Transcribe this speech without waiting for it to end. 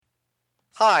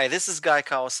Hi, this is Guy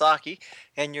Kawasaki,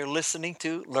 and you're listening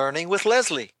to Learning with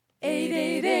Leslie.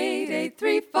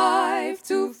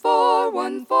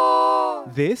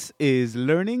 888-835-2414. This is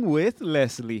Learning with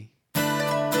Leslie.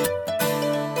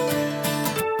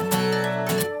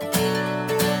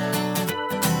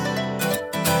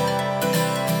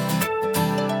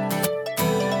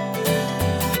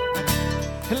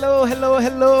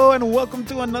 Hello, and welcome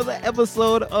to another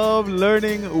episode of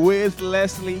Learning with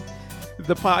Leslie,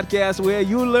 the podcast where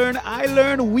you learn, I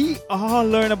learn, we all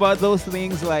learn about those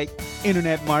things like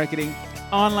internet marketing,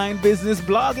 online business,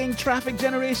 blogging, traffic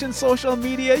generation, social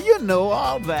media,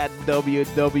 all that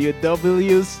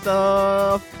WWW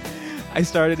stuff. I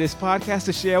started this podcast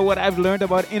to share what I've learned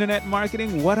about internet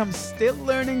marketing, what I'm still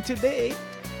learning today,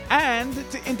 and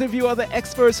to interview other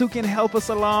experts who can help us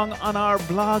along on our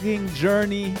blogging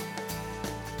journey.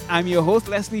 I'm your host,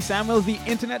 Leslie Samuel, the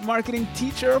internet marketing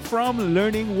teacher from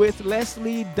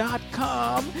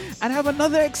learningwithleslie.com, and I have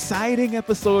another exciting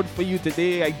episode for you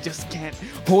today. I just can't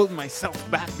hold myself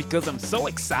back because I'm so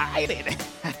excited.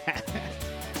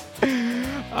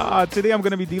 Today I'm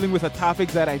going to be dealing with a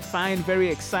topic that I find very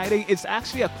exciting. It's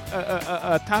actually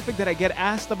a topic that I get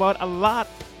asked about a lot,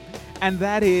 and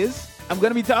that is, I'm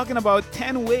going to be talking about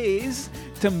 10 ways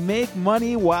to make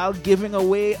money while giving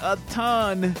away a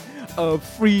ton of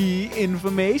free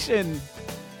information.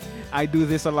 I do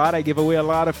this a lot. I give away a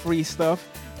lot of free stuff,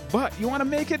 but you want to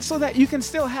make it so that you can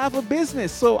still have a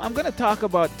business. So I'm going to talk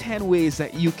about 10 ways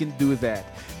that you can do that.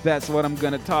 That's what I'm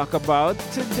going to talk about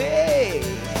today.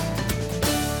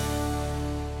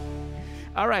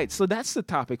 All right, so that's the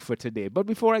topic for today. But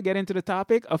before I get into the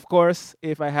topic, of course,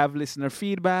 if I have listener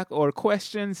feedback or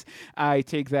questions, I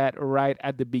take that right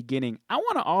at the beginning. I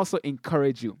want to also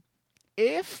encourage you,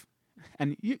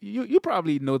 and you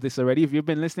probably know this already if you've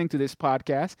been listening to this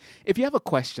podcast. If you have a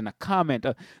question, a comment,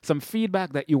 some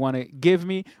feedback that you want to give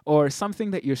me, or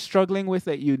something that you're struggling with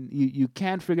that you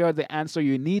can't figure out the answer,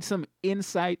 you need some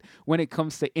insight when it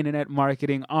comes to internet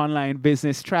marketing, online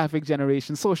business, traffic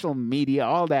generation, social media,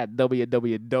 all that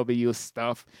WWW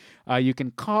stuff, you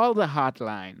can call the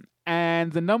hotline.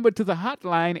 And the number to the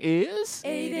hotline is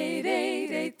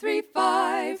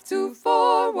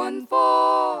 888-835-2414.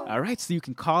 All right, so you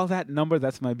can call that number.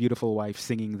 That's my beautiful wife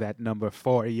singing that number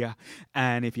for you.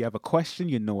 And if you have a question,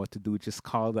 you know what to do. Just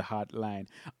call the hotline.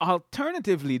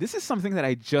 Alternatively, this is something that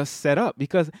I just set up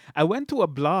because I went to a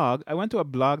blog.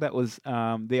 That was,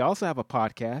 they also have a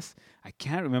podcast. I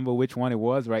can't remember which one it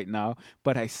was right now,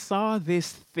 but I saw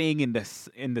this thing in the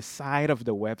side of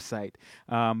the website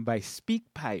by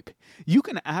SpeakPipe. You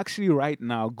can actually right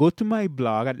now go to my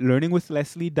blog at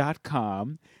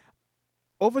learningwithleslie.com.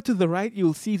 Over to the right,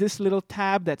 you'll see this little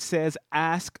tab that says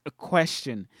Ask a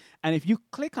Question. And if you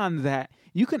click on that,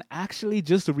 you can actually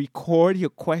just record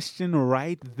your question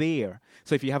right there.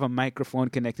 So if you have a microphone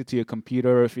connected to your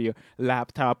computer, or if your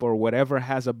laptop or whatever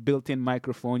has a built-in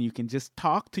microphone, you can just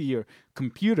talk to your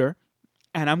computer,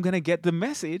 and I'm going to get the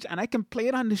message, and I can play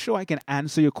it on the show. I can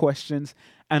answer your questions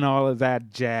and all of that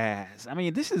jazz. I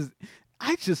mean,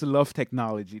 I just love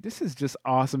technology. This is just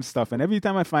awesome stuff. And every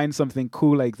time I find something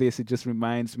cool like this, it just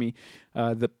reminds me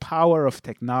the power of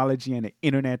technology and the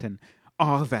internet and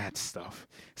all that stuff.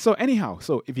 So anyhow,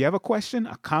 if you have a question,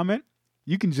 a comment,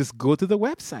 you can just go to the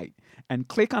website and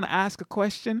click on Ask a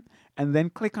Question and then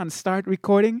click on Start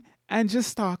Recording and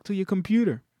just talk to your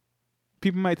computer.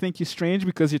 People might think you're strange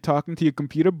because you're talking to your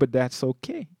computer, but that's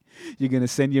okay. You're going to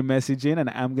send your message in, and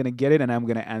I'm going to get it, and I'm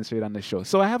going to answer it on the show.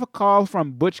 So I have a call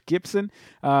from Butch Gibson,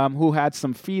 who had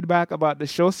some feedback about the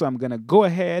show, so I'm going to go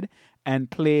ahead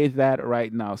and play that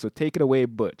right now. So take it away,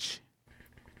 Butch.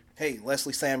 Hey,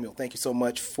 Leslie Samuel, thank you so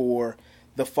much for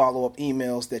the follow-up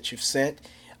emails that you've sent.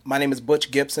 My name is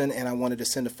Butch Gibson, and I wanted to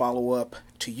send a follow-up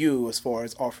to you as far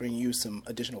as offering you some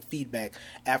additional feedback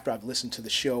after I've listened to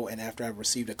the show and after I've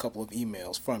received a couple of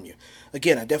emails from you.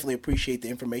 Again, I definitely appreciate the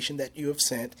information that you have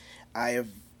sent. I have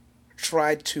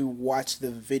tried to watch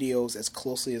the videos as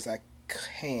closely as I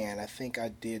can. I think I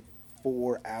did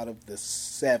 4 out of the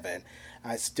 7.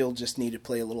 I still just need to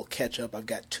play a little catch-up. I've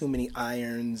got too many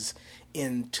irons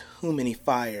in too many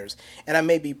fires, and I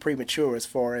may be premature as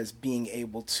far as being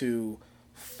able to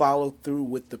follow through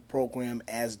with the program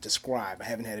as described. I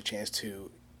haven't had a chance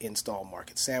to install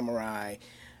Market Samurai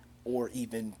or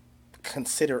even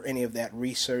consider any of that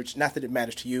research. Not that it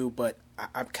matters to you, but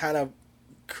I've kind of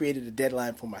created a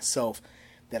deadline for myself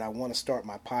that I want to start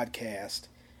my podcast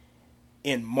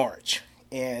in March.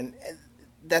 And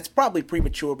that's probably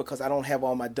premature because I don't have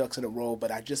all my ducks in a row,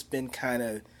 but I've just been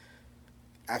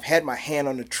I've had my hand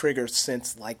on the trigger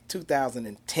since like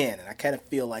 2010, and I kind of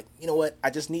feel like, you know what, I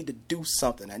just need to do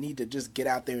something. I need to just get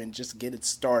out there and just get it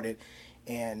started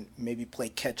and maybe play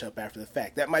catch up after the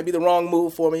fact. That might be the wrong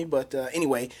move for me, but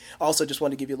anyway, also just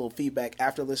wanted to give you a little feedback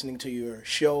after listening to your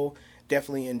show.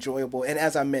 Definitely enjoyable, and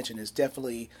as I mentioned, it's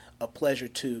definitely a pleasure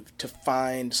to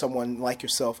find someone like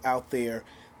yourself out there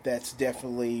that's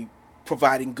definitely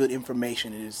providing good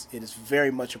information. It is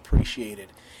very much appreciated,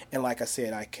 and like I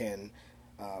said, I can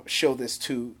show this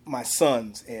to my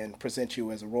sons and present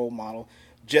you as a role model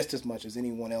just as much as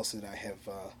anyone else that I have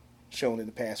shown in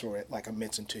the past, or like I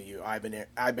mentioned to you,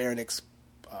 Ibarnix,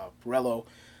 Perello,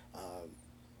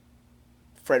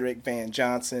 Frederick Van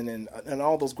Johnson, and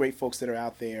all those great folks that are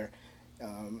out there,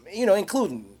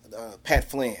 including Pat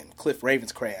Flynn, Cliff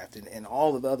Ravenscraft, and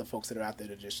all of the other folks that are out there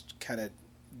that are just kind of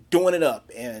doing it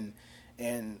up and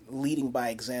leading by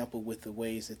example with the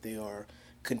ways that they are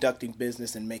conducting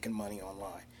business and making money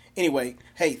online. Anyway,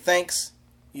 hey, thanks.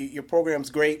 Your program's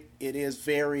great. It is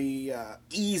very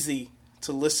easy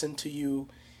to listen to you.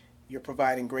 You're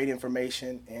providing great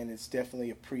information, and it's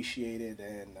definitely appreciated.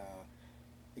 And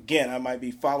again, I might be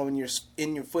following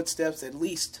in your footsteps, at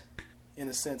least in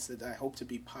the sense that I hope to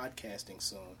be podcasting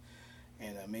soon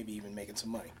and maybe even making some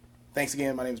money. Thanks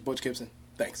again. My name is Butch Gibson.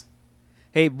 Thanks.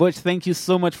 Hey, Butch, thank you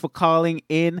so much for calling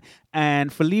in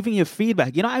and for leaving your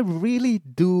feedback. I really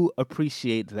do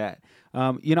appreciate that.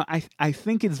 I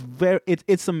think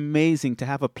it's amazing to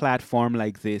have a platform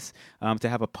like this, to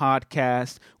have a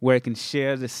podcast where I can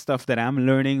share the stuff that I'm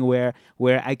learning, where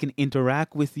I can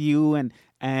interact with you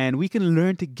and we can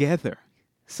learn together.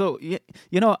 So,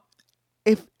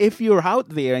 if you're out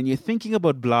there and you're thinking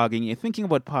about blogging, you're thinking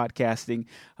about podcasting,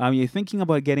 you're thinking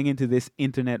about getting into this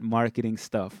internet marketing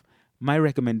stuff, my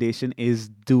recommendation is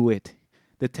do it.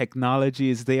 The technology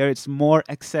is there. It's more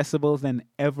accessible than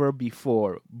ever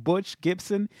before. Butch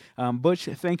Gibson, Butch,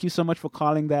 thank you so much for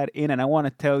calling that in. And I want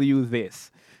to tell you this.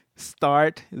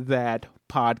 Start that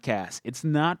podcast. It's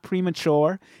not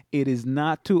premature. It is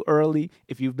not too early.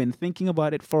 If you've been thinking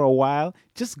about it for a while,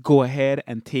 just go ahead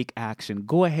and take action.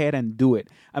 Go ahead and do it.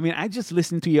 I just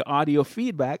listened to your audio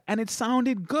feedback and it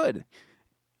sounded good.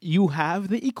 You have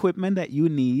the equipment that you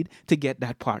need to get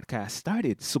that podcast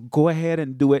started. So go ahead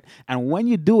and do it. And when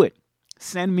you do it,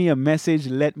 send me a message.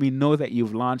 Let me know that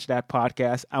you've launched that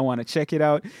podcast. I want to check it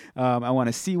out. I want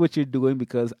to see what you're doing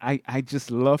because I just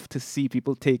love to see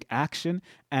people take action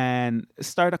and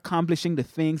start accomplishing the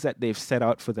things that they've set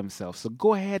out for themselves. So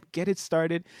go ahead, get it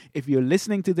started. If you're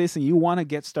listening to this and you want to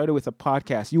get started with a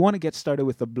podcast, you want to get started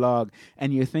with a blog,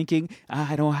 and you're thinking,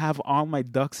 I don't have all my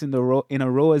ducks in a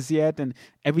row as yet, and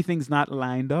everything's not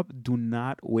lined up, do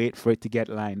not wait for it to get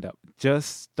lined up.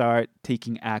 Just start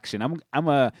taking action.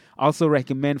 I'm also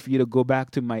recommend for you to go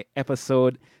back to my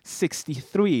episode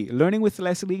 63,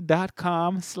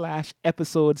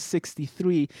 learningwithleslie.com/episode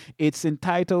 63. It's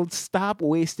entitled Stop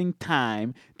Wasting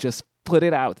Time, Just Put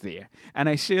It Out There. And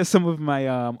I share some of my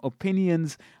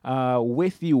opinions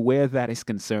with you where that is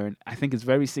concerned. I think it's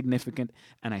very significant,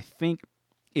 and I think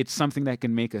it's something that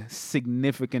can make a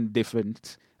significant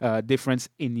difference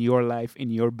in your life, in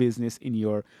your business, in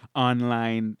your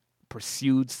online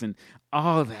pursuits and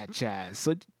all that jazz.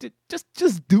 So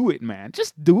just do it, man.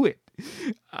 Just do it.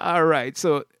 All right.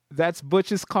 So that's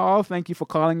Butch's call. Thank you for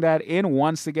calling that in.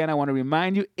 Once again, I want to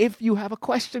remind you, if you have a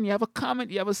question, you have a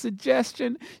comment, you have a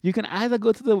suggestion, you can either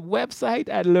go to the website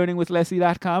at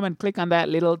learningwithleslie.com and click on that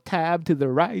little tab to the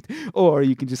right, or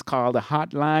you can just call the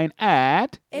hotline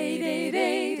at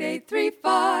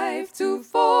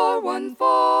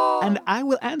 888-835-2414. and I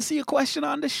will answer your question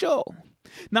on the show.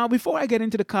 Now, before I get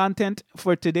into the content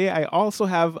for today, I also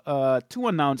have 2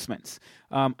 announcements.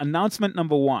 Announcement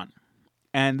number 1,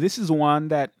 and this is one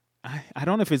that I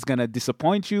don't know if it's going to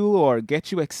disappoint you or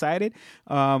get you excited,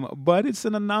 but it's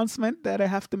an announcement that I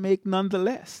have to make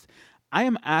nonetheless. I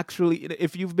am actually,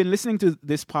 if you've been listening to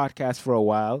this podcast for a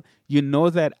while, you know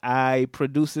that I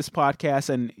produce this podcast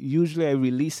and usually I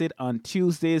release it on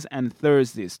Tuesdays and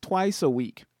Thursdays, twice a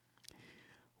week.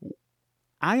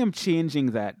 I am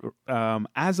changing that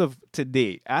as of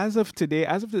today. As of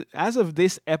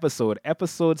this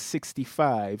episode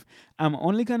 65, I'm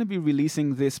only going to be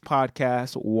releasing this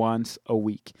podcast once a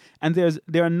week. And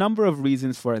there are a number of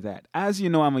reasons for that. As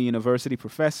you know, I'm a university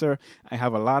professor. I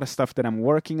have a lot of stuff that I'm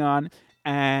working on.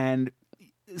 And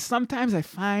sometimes I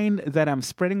find that I'm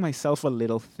spreading myself a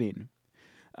little thin.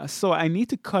 So I need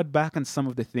to cut back on some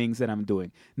of the things that I'm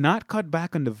doing. Not cut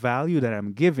back on the value that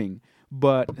I'm giving,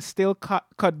 but still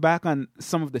cut back on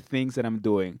some of the things that I'm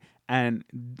doing. And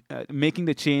making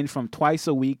the change from twice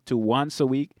a week to once a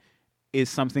week is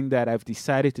something that I've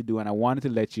decided to do, and I wanted to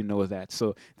let you know that.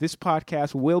 So this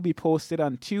podcast will be posted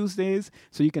on Tuesdays,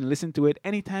 so you can listen to it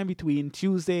anytime between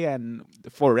Tuesday and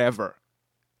forever.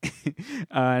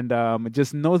 And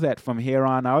just know that from here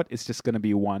on out, it's just going to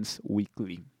be once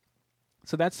weekly.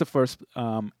 So that's the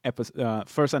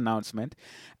first announcement.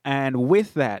 And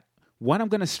with that, what I'm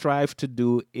going to strive to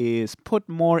do is put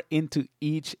more into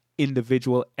each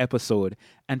individual episode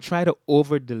and try to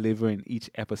over deliver in each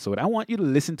episode. I want you to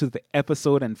listen to the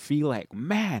episode and feel like,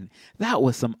 man, that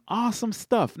was some awesome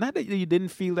stuff. Not that you didn't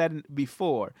feel that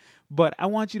before, but I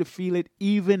want you to feel it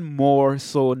even more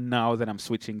so now that I'm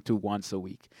switching to once a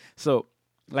week. So,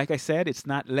 like I said, it's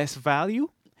not less value.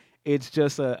 It's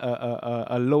just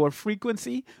a lower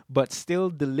frequency, but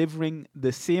still delivering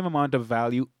the same amount of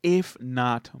value, if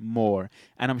not more.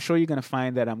 And I'm sure you're going to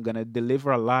find that I'm going to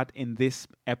deliver a lot in this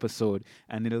episode,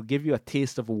 and it'll give you a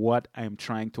taste of what I'm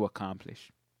trying to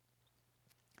accomplish.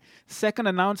 Second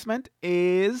announcement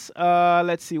is,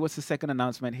 let's see, what's the second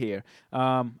announcement here?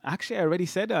 Actually, I already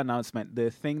said the announcement, the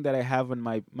thing that I have on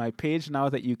my page now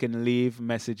that you can leave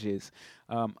messages.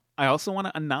 I also want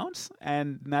to announce,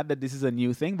 and not that this is a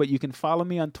new thing, but you can follow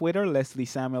me on Twitter, Leslie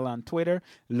Samuel on Twitter,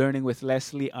 Learning with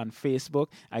Leslie on Facebook.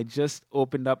 I just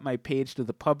opened up my page to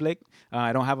the public.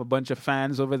 I don't have a bunch of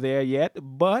fans over there yet,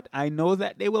 but I know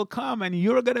that they will come, and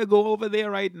you're going to go over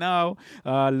there right now,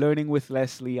 Learning with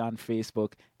Leslie on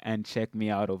Facebook, and check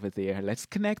me out over there. Let's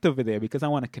connect over there because I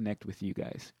want to connect with you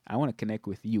guys. I want to connect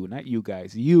with you, not you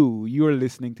guys. You're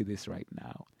listening to this right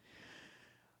now.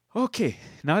 Okay,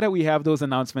 now that we have those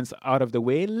announcements out of the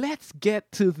way, let's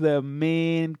get to the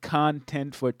main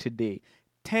content for today.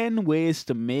 10 ways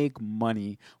to make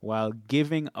money while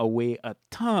giving away a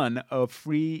ton of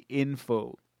free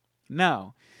info.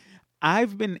 Now,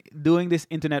 I've been doing this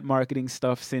internet marketing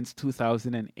stuff since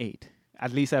 2008.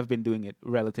 At least I've been doing it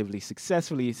relatively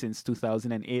successfully since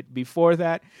 2008. Before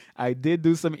that, I did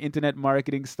do some internet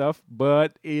marketing stuff,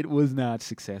 but it was not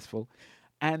successful.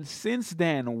 And since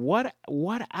then, what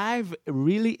I've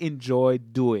really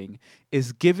enjoyed doing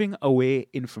is giving away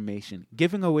information.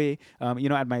 Giving away,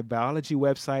 at my biology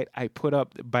website, I put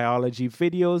up biology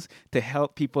videos to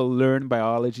help people learn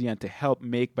biology and to help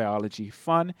make biology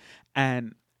fun.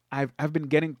 And I've been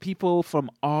getting people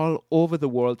from all over the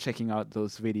world checking out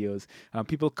those videos.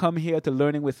 People come here to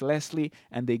Learning with Leslie,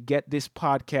 and they get this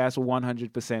podcast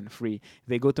 100% free.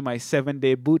 They go to my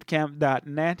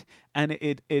 7daybootcamp.net, and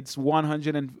it's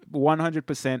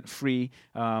 100% free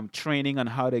training on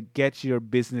how to get your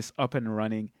business up and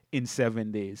running in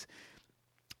 7 days.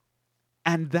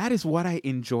 And that is what I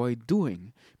enjoy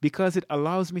doing because it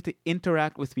allows me to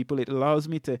interact with people. It allows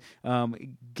me to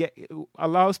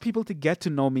allows people to get to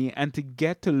know me and to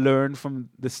get to learn from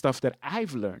the stuff that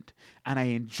I've learned. And I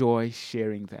enjoy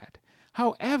sharing that.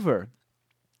 However,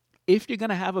 if you're going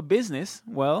to have a business,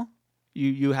 well,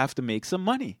 you have to make some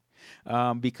money.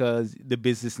 Because the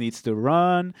business needs to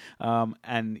run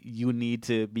and you need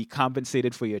to be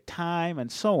compensated for your time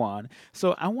and so on.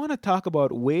 So I want to talk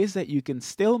about ways that you can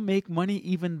still make money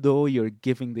even though you're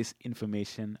giving this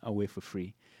information away for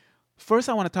free. First,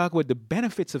 I want to talk about the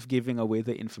benefits of giving away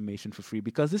the information for free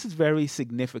because this is very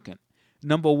significant.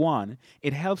 Number one,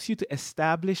 it helps you to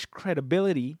establish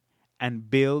credibility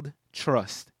and build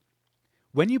trust.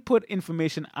 When you put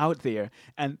information out there,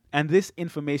 and this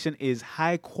information is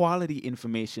high quality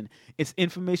information, it's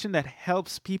information that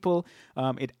helps people,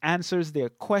 it answers their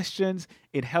questions,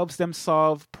 it helps them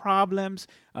solve problems.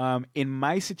 In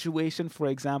my situation, for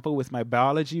example, with my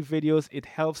biology videos, it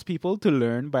helps people to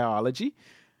learn biology.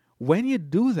 When you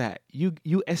do that,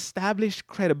 you establish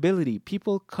credibility.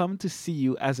 People come to see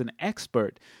you as an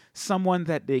expert, someone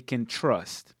that they can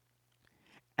trust.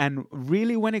 And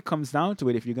really, when it comes down to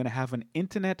it, if you're going to have an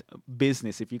internet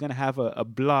business, if you're going to have a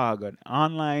blog, an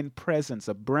online presence,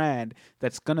 a brand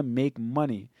that's going to make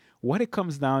money, what it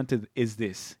comes down to is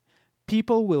this.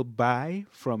 People will buy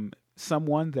from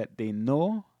someone that they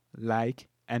know, like,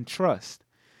 and trust.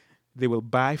 They will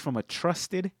buy from a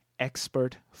trusted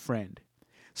expert friend.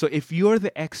 So if you're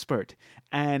the expert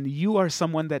and you are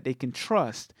someone that they can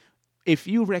trust, if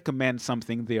you recommend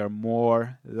something, they are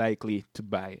more likely to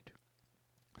buy it.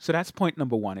 So that's point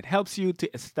number one. It helps you to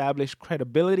establish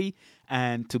credibility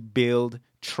and to build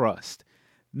trust.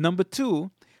 Number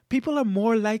two, people are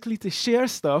more likely to share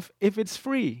stuff if it's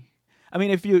free. I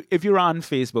mean, if you're on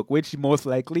Facebook, which most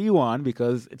likely you are,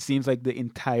 because it seems like the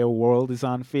entire world is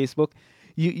on Facebook,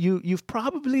 you've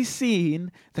probably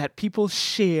seen that people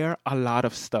share a lot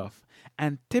of stuff.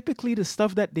 And typically the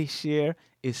stuff that they share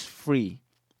is free.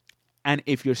 And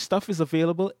if your stuff is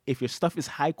available, if your stuff is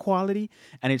high quality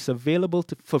and it's available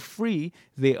for free,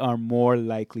 they are more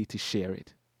likely to share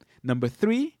it. Number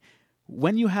three,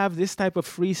 when you have this type of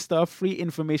free stuff, free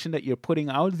information that you're putting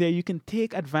out there, you can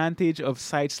take advantage of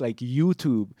sites like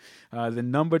YouTube, the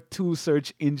number 2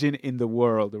 search engine in the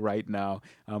world right now.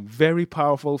 Very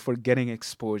powerful for getting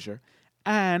exposure.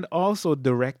 And also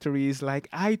directories like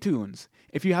iTunes.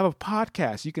 If you have a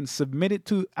podcast, you can submit it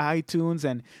to iTunes,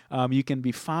 and you can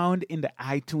be found in the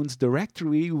iTunes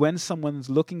directory when someone's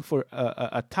looking for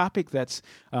a topic that's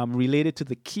related to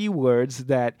the keywords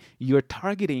that you're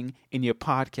targeting in your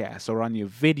podcast or on your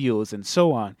videos and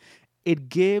so on. It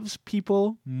gives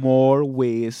people more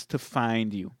ways to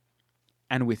find you.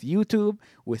 And with YouTube,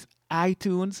 with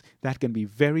iTunes, that can be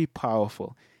very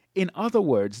powerful. In other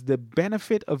words, the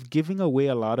benefit of giving away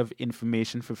a lot of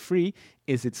information for free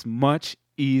is it's much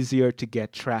easier to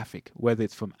get traffic, whether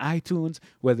it's from iTunes,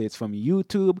 whether it's from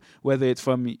YouTube, whether it's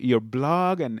from your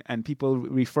blog and people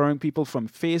referring people from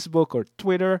Facebook or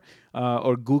Twitter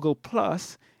or Google+.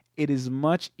 It is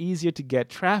much easier to get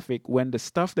traffic when the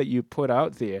stuff that you put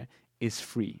out there is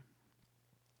free.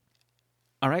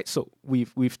 All right, so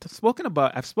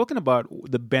I've spoken about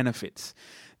the benefits.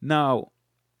 Now,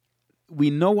 we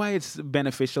know why it's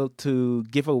beneficial to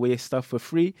give away stuff for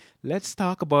free. Let's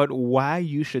talk about why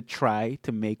you should try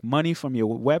to make money from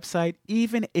your website,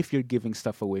 even if you're giving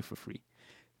stuff away for free.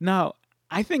 Now,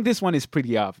 I think this one is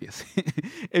pretty obvious.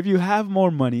 If you have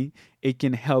more money, it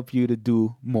can help you to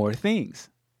do more things.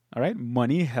 All right,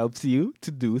 money helps you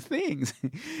to do things.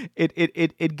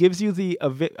 It gives you the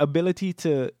ability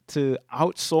to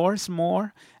outsource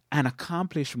more and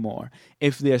accomplish more.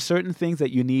 If there are certain things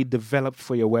that you need developed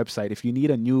for your website, if you need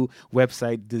a new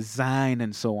website design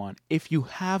and so on, if you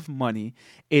have money,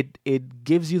 it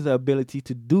gives you the ability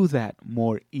to do that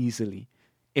more easily.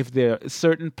 If there are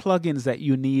certain plugins that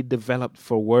you need developed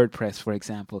for WordPress, for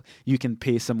example, you can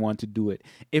pay someone to do it.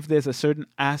 If there's a certain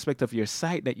aspect of your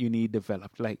site that you need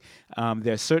developed, like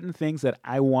there are certain things that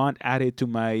I want added to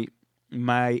my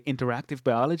interactive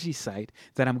biology site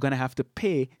that I'm going to have to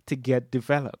pay to get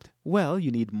developed. Well,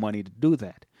 you need money to do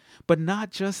that. But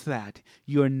not just that.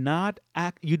 You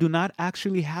do not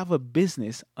actually have a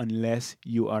business unless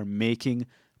you are making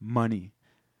money.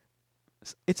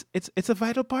 It's a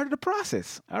vital part of the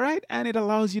process, all right? And it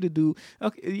allows you to do,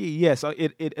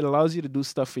 it allows you to do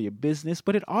stuff for your business,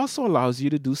 but it also allows you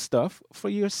to do stuff for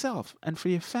yourself and for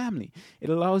your family.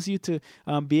 It allows you to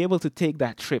be able to take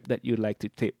that trip that you'd like to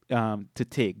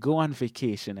take, go on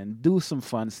vacation and do some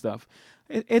fun stuff.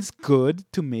 It's good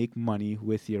to make money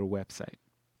with your website.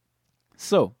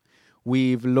 So,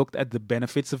 we've looked at the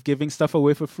benefits of giving stuff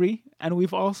away for free, and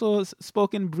we've also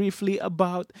spoken briefly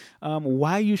about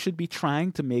why you should be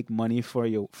trying to make money from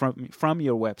your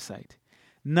website.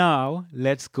 Now,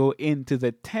 let's go into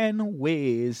the 10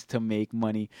 ways to make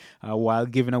money while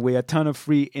giving away a ton of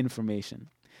free information.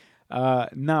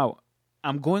 Now,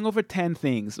 I'm going over 10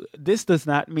 things. This does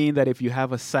not mean that if you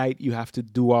have a site, you have to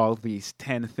do all these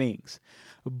 10 things.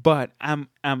 But I'm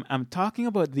talking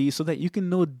about these so that you can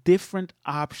know different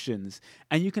options,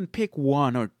 and you can pick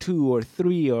 1 or 2 or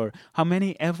 3 or how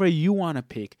many ever you want to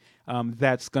pick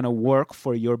that's going to work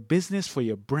for your business, for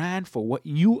your brand, for what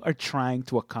you are trying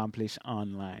to accomplish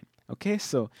online. Okay,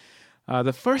 so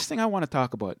the first thing I want to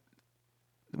talk about,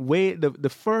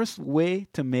 the first way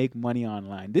to make money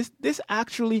online. This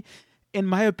actually, in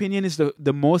my opinion, is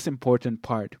the most important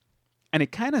part. And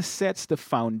it kind of sets the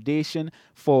foundation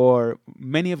for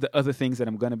many of the other things that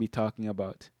I'm going to be talking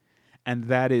about. And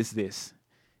that is this.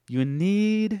 You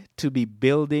need to be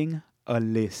building a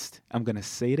list. I'm going to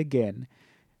say it again.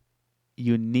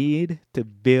 You need to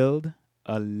build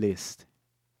a list.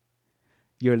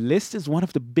 Your list is one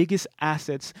of the biggest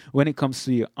assets when it comes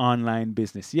to your online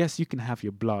business. Yes, you can have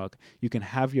your blog, you can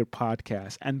have your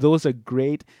podcast, and those are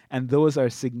great and those are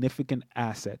significant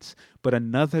assets. But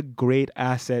another great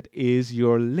asset is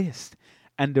your list.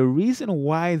 And the reason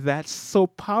why that's so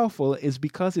powerful is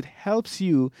because it helps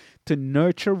you to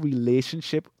nurture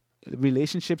relationships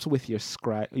with your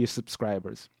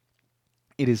subscribers.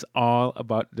 It is all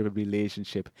about the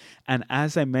relationship. And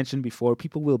as I mentioned before,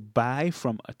 people will buy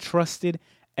from a trusted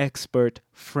expert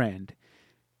friend.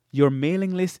 Your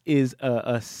mailing list is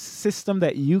a system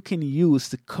that you can use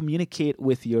to communicate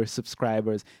with your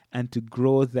subscribers and to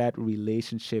grow that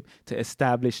relationship, to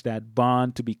establish that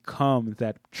bond, to become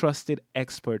that trusted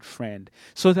expert friend.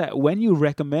 So that when you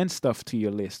recommend stuff to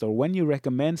your list or when you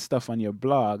recommend stuff on your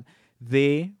blog,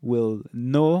 they will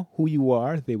know who you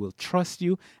are, they will trust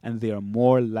you, and they are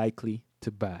more likely to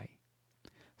buy.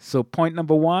 So point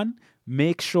number 1,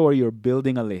 make sure you're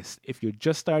building a list. If you're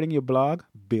just starting your blog,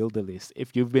 build a list.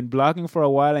 If you've been blogging for a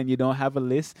while and you don't have a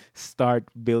list, start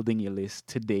building your list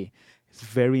today. It's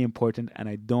very important, and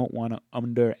I don't want to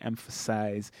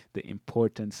underemphasize the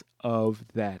importance of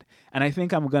that. And I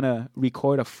think I'm going to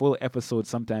record a full episode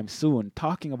sometime soon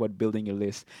talking about building your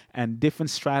list and different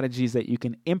strategies that you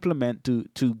can implement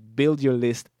to build your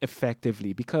list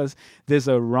effectively, because there's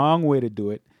a wrong way to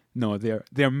do it. No, there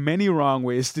are many wrong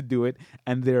ways to do it,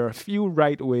 and there are a few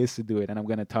right ways to do it, and I'm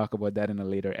going to talk about that in a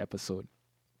later episode.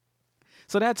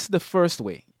 So that's the first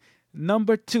way.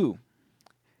 Number 2.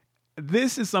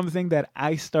 This is something that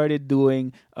I started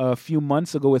doing a few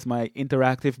months ago with my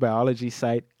interactive biology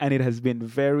site, and it has been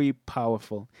very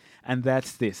powerful. And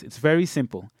that's this. It's very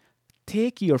simple.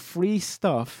 Take your free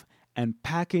stuff and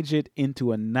package it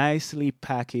into a nicely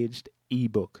packaged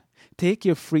ebook. Take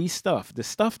your free stuff, the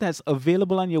stuff that's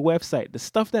available on your website, the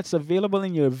stuff that's available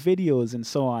in your videos and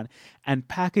so on, and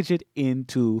package it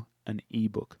into an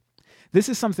ebook. This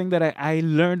is something that I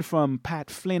learned from Pat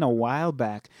Flynn a while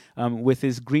back with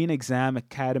his Green Exam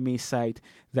Academy site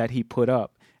that he put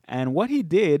up. And what he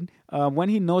did when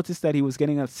he noticed that he was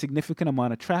getting a significant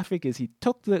amount of traffic is he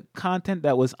took the content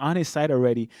that was on his site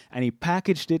already and he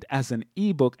packaged it as an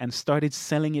ebook and started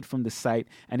selling it from the site,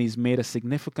 and he's made a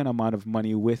significant amount of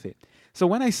money with it. So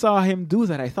when I saw him do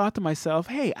that, I thought to myself,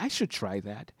 hey, I should try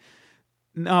that.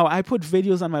 Now, I put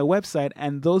videos on my website,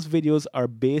 and those videos are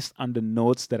based on the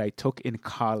notes that I took in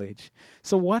college.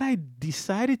 So what I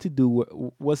decided to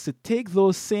do was to take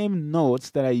those same notes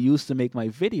that I used to make my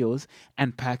videos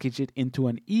and package it into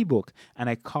an ebook. And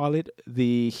I call it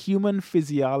the Human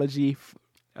Physiology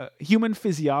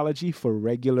for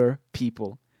Regular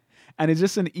People. And it's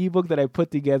just an ebook that I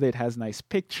put together. It has nice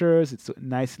pictures. It's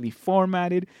nicely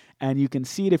formatted. And you can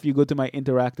see it if you go to my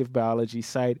interactive biology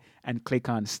site and click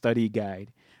on study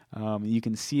guide. You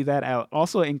can see that. I'll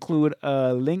also include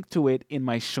a link to it in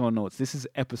my show notes. This is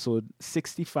episode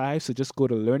 65. So just go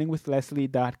to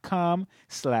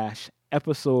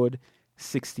learningwithleslie.com/episode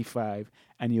 65.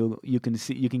 And you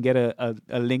can get a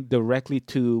link directly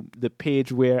to the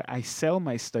page where I sell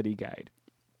my study guide.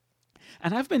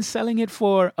 And I've been selling it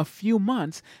for a few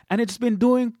months, and it's been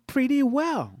doing pretty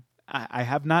well. I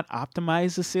have not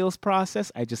optimized the sales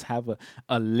process. I just have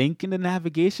a link in the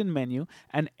navigation menu,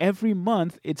 and every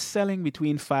month it's selling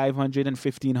between $500 and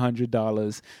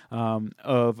 $1,500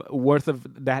 of worth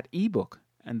of that ebook.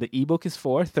 And the ebook is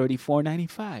for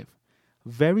 $34.95.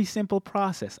 Very simple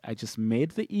process. I just made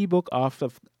the ebook off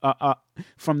of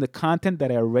from the content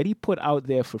that I already put out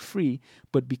there for free,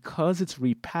 but because it's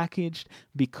repackaged,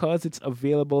 because it's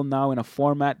available now in a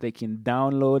format they can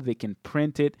download, they can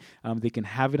print it, they can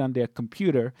have it on their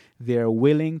computer, they're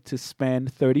willing to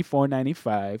spend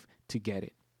 $34.95 to get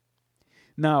it.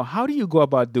 Now, how do you go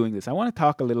about doing this? I want to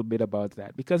talk a little bit about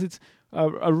that because it's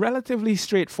a relatively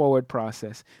straightforward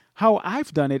process. How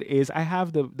I've done it is I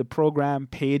have the program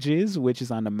Pages, which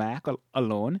is on the Mac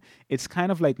alone. It's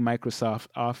kind of like Microsoft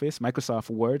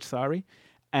Word,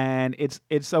 and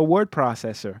it's a word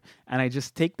processor. And I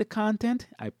just take the content,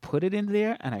 I put it in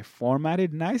there, and I format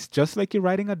it nice, just like you're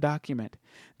writing a document.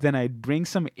 Then I bring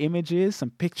some images, some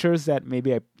pictures that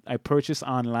maybe I purchased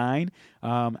online.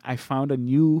 I found a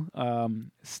new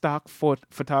stock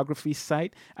photography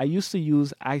site. I used to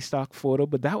use iStock Photo,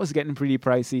 but that was getting pretty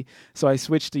pricey. So I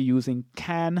switched to using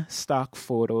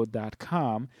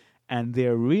canstockphoto.com, and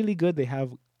they're really good. They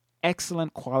have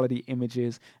excellent quality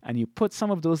images, and you put some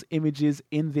of those images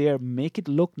in there, make it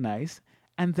look nice,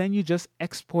 and then you just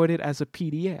export it as a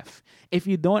PDF. If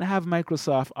you don't have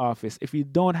Microsoft Office, if you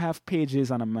don't have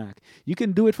Pages on a Mac, you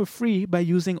can do it for free by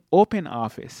using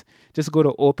OpenOffice. Just go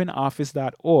to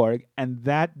openoffice.org, and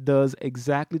that does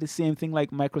exactly the same thing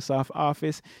like Microsoft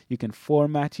Office. You can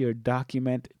format your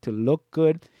document to look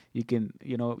good. You can,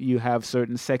 you have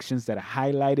certain sections that are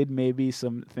highlighted, maybe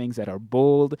some things that are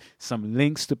bold, some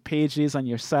links to pages on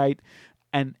your site,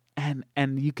 and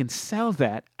you can sell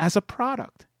that as a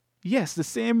product. Yes, the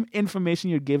same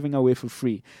information you're giving away for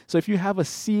free. So if you have a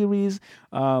series,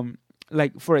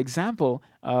 like for example,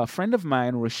 a friend of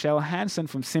mine, Rochelle Hansen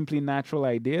from Simply Natural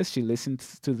Ideas, she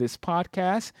listens to this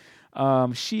podcast.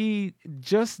 She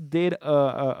just did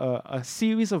a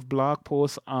series of blog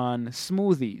posts on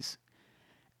smoothies.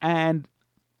 And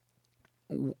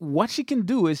what she can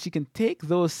do is she can take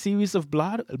those series of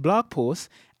blog posts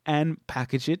and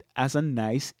package it as a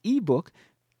nice ebook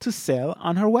to sell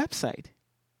on her website.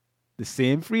 The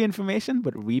same free information,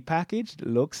 but repackaged,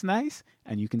 looks nice,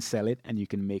 and you can sell it and you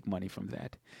can make money from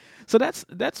that. So that's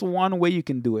one way you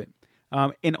can do it.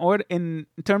 In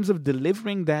terms of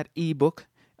delivering that ebook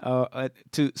so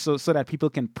that people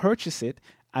can purchase it,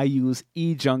 I use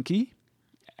eJunkie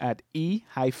at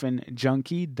e-junkie.com.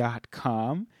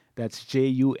 That's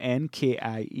JUNKIE.com.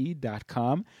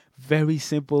 Very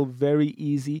simple, very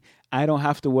easy. I don't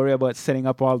have to worry about setting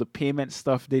up all the payment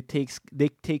stuff. They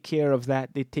take care of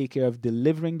that. They take care of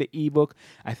delivering the ebook.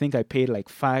 I think I paid like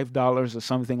 $5 or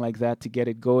something like that to get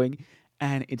it going.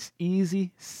 And it's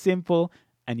easy, simple,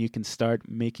 and you can start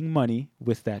making money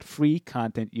with that free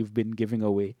content you've been giving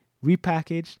away,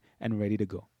 repackaged and ready to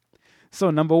go. So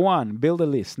number 1, build a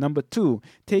list. Number 2,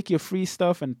 take your free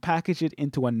stuff and package it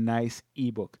into a nice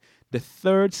ebook. The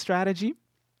third strategy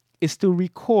is to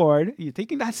record. You're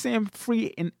taking that same free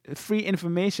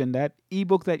information, that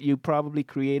ebook that you probably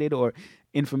created or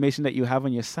information that you have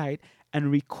on your site,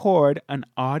 and record an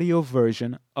audio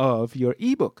version of your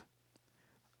ebook.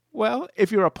 Well,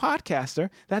 if you're a podcaster,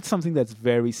 that's something that's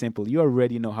very simple. You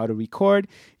already know how to record.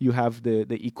 You have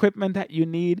the equipment that you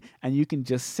need, and you can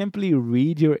just simply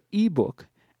read your ebook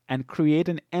and create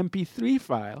an MP3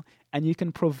 file, and you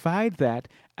can provide that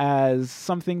as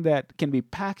something that can be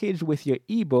packaged with your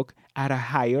ebook at a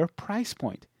higher price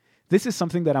point. This is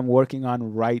something that I'm working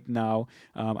on right now.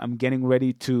 I'm getting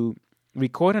ready to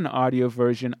record an audio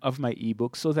version of my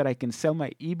ebook so that I can sell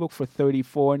my ebook for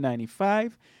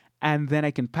 $34.95, and then I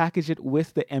can package it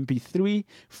with the MP3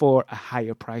 for a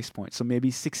higher price point. So maybe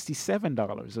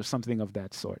 $67 or something of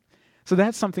that sort. So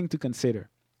that's something to consider.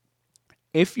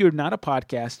 If you're not a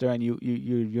podcaster and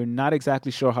you're not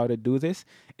exactly sure how to do this,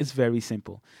 it's very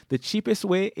simple. The cheapest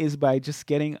way is by just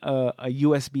getting a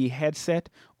USB headset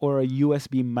or a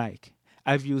USB mic.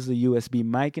 I've used the USB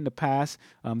mic in the past,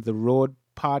 the Rode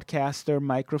Podcaster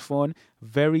microphone,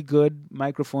 very good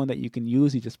microphone that you can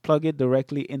use. You just plug it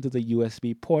directly into the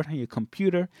USB port on your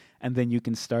computer, and then you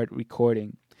can start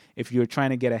recording. If you're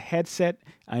trying to get a headset,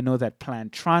 I know that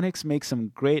Plantronics makes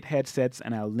some great headsets,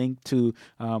 and I'll link to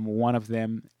one of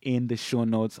them in the show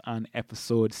notes on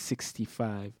episode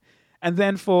 65. And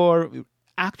then for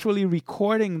actually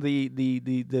recording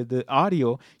the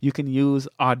audio, you can use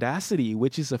Audacity,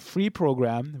 which is a free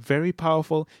program, very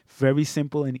powerful, very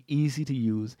simple, and easy to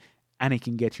use. And it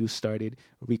can get you started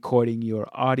recording your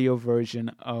audio version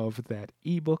of that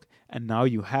ebook. And now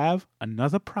you have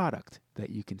another product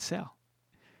that you can sell.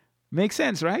 Makes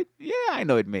sense, right? Yeah, I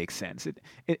know it makes sense.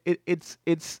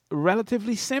 It's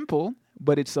relatively simple,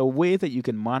 but it's a way that you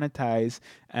can monetize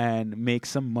and make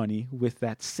some money with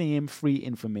that same free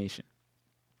information.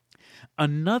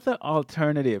 Another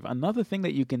alternative, another thing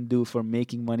that you can do for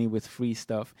making money with free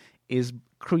stuff is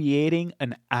creating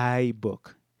an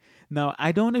iBook. Now,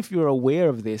 I don't know if you're aware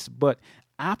of this, but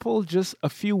Apple just a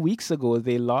few weeks ago,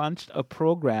 they launched a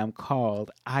program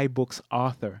called iBooks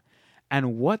Author.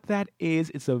 And what that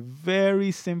is, it's a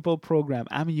very simple program.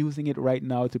 I'm using it right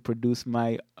now to produce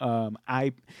my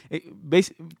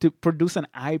to produce an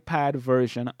iPad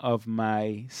version of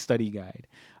my study guide.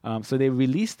 So they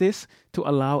released this to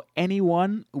allow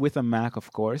anyone with a Mac,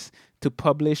 of course, to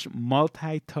publish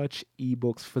multi-touch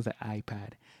ebooks for the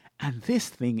iPad. And this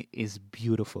thing is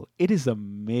beautiful. It is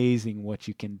amazing what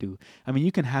you can do. I mean,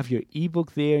 you can have your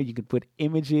ebook there. You can put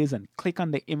images and click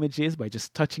on the images by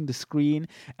just touching the screen.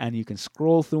 And you can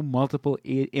scroll through multiple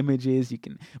images. You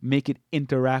can make it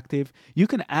interactive. You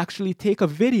can actually take a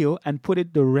video and put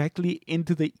it directly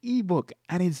into the ebook.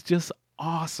 And it's just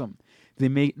awesome. They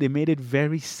made it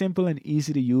very simple and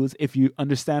easy to use. If you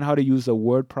understand how to use a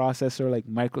word processor like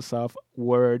Microsoft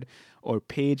Word or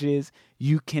Pages,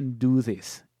 you can do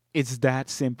this. It's that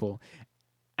simple.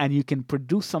 And you can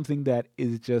produce something that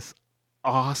is just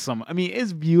awesome. I mean,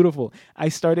 it's beautiful. I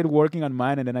started working on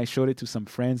mine and then I showed it to some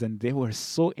friends and they were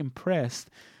so impressed.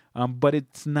 But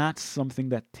it's not something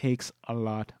that takes a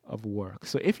lot of work.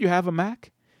 So if you have a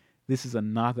Mac, this is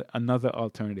another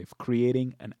alternative,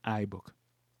 creating an iBook.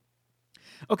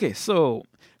 Okay, so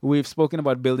we've spoken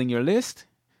about building your list,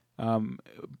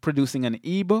 producing an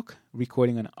ebook,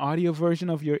 recording an audio version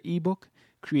of your ebook,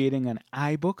 creating an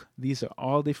iBook. These are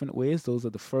all different ways. Those are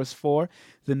the first 4.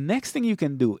 The next thing you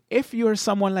can do, if you're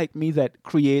someone like me that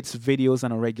creates videos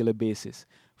on a regular basis,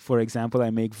 for example,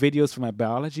 I make videos for my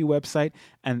biology website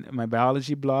and my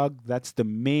biology blog. That's the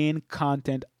main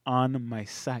content on my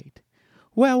site.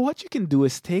 Well, what you can do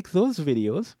is take those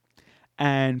videos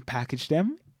and package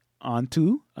them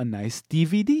onto a nice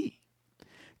DVD.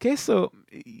 Okay, so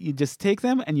you just take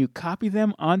them and you copy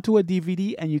them onto a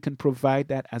DVD and you can provide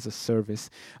that as a service,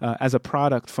 as a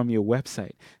product from your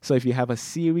website. So if you have a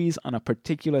series on a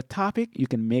particular topic, you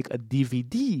can make a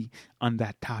DVD on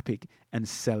that topic and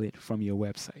sell it from your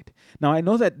website. Now, I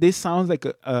know that this sounds like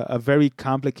a very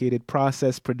complicated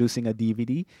process producing a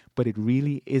DVD, but it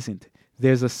really isn't.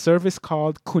 There's a service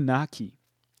called Kunaki.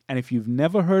 And if you've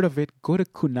never heard of it, go to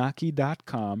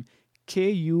kunaki.com,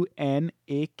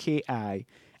 Kunaki.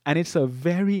 And it's a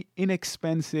very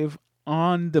inexpensive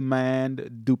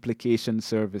on-demand duplication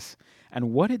service.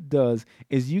 And what it does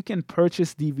is you can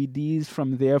purchase DVDs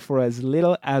from there for as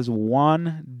little as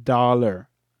 $1.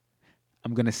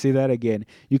 I'm going to say that again.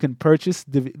 You can purchase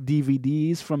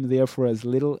DVDs from there for as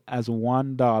little as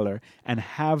 $1 and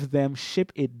have them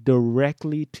ship it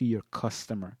directly to your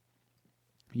customer.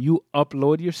 You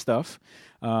upload your stuff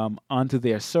onto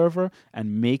their server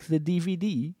and make the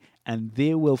DVD, and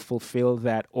they will fulfill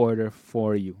that order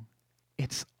for you.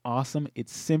 It's awesome.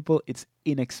 It's simple. It's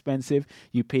inexpensive.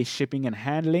 You pay shipping and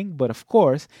handling. But of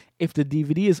course, if the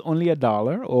DVD is only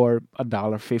 $1 or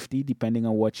 $1.50, depending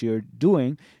on what you're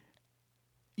doing,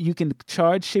 you can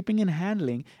charge shipping and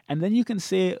handling, and then you can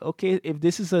say, okay, if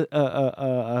this is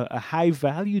a high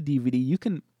value DVD, you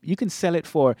can sell it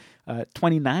for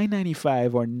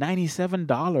 $29.95 or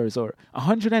 $97 or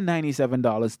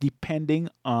 $197, depending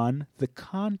on the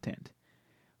content.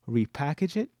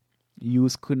 Repackage it,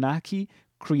 use Kunaki,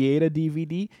 create a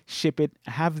DVD, ship it,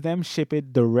 have them ship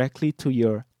it directly to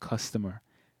your customer.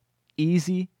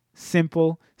 Easy,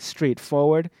 simple,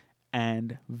 straightforward,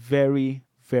 and very,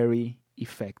 very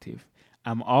effective.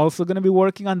 I'm also going to be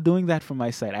working on doing that for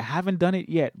my site. I haven't done it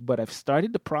yet, but I've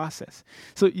started the process.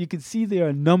 So you can see there are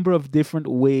a number of different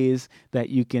ways that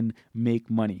you can make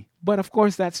money. But of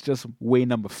course, that's just way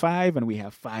number 5, and we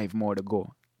have 5 more to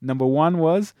go. Number 1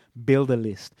 was build a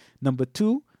list. Number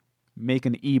 2, make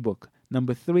an ebook.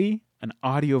 Number 3, an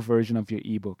audio version of your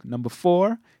ebook. Number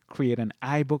 4, create an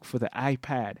iBook for the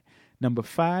iPad. Number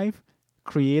 5,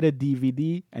 create a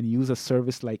DVD and use a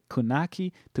service like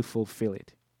Kunaki to fulfill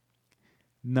it.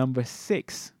 Number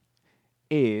 6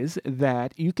 is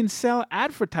that you can sell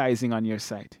advertising on your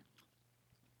site.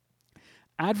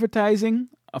 Advertising,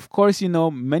 of course,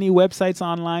 many websites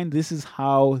online, this is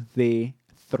how they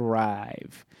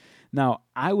thrive. Now,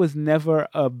 I was never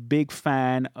a big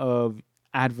fan of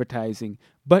advertising,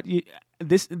 but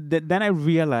then I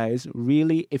realized,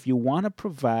 really, if you want to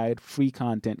provide free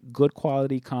content, good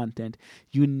quality content,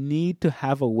 you need to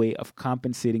have a way of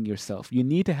compensating yourself. You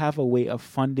need to have a way of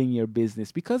funding your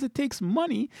business because it takes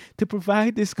money to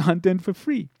provide this content for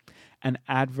free. And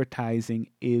advertising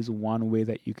is one way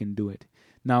that you can do it.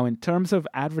 Now, in terms of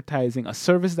advertising, a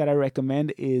service that I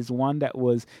recommend is one that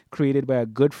was created by a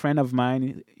good friend of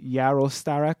mine, Yaro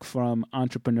Starak from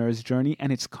Entrepreneur's Journey,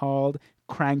 and it's called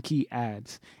Cranky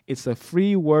Ads. It's a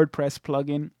free WordPress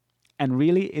plugin, and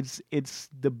really it's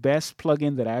the best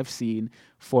plugin that I've seen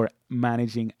for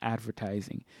managing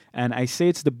advertising. And I say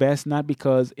it's the best not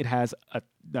because it has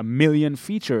a million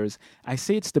features. I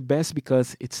say it's the best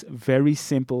because it's very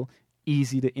simple,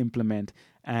 easy to implement,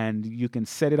 and you can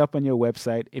set it up on your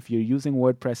website. If you're using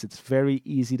WordPress, it's very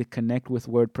easy to connect with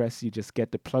WordPress. You just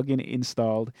get the plugin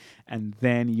installed, and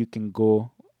then you can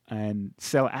go and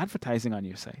sell advertising on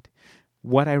your site.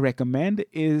 What I recommend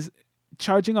is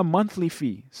charging a monthly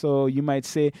fee. So you might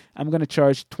say, I'm going to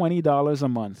charge $20 a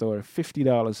month or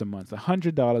 $50 a month,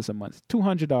 $100 a month,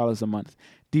 $200 a month,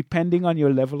 depending on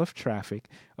your level of traffic.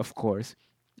 Of course,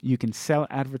 you can sell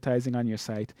advertising on your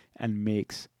site and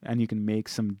you can make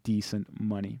some decent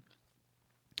money.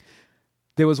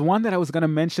 There was one that I was going to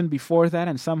mention before that,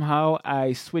 and somehow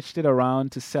I switched it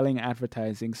around to selling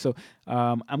advertising. So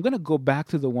I'm going to go back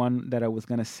to the one that I was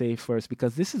going to say first,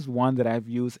 because this is one that I've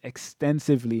used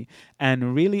extensively,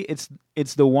 and really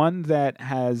it's the one that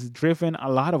has driven a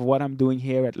lot of what I'm doing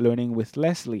here at Learning with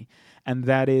Leslie, and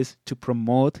that is to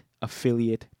promote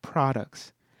affiliate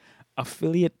products.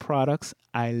 Affiliate products,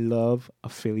 I love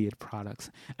affiliate products.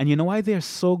 And you know why they're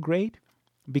so great?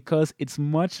 Because it's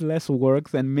much less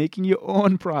work than making your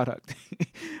own product.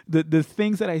 The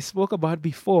things that I spoke about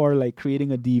before, like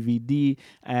creating a DVD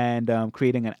and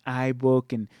creating an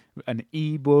iBook and an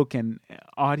ebook and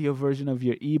audio version of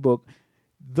your ebook,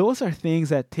 those are things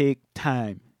that take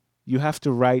time. You have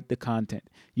to write the content.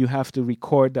 You have to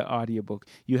record the audiobook.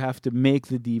 You have to make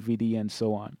the DVD and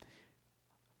so on.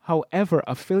 However,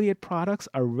 affiliate products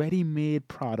are ready-made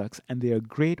products, and they're a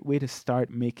great way to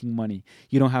start making money.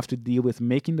 You don't have to deal with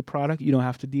making the product. You don't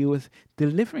have to deal with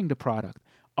delivering the product.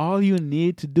 All you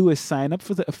need to do is sign up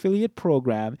for the affiliate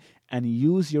program and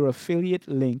use your affiliate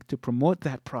link to promote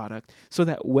that product, so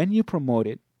that when you promote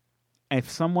it, if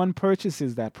someone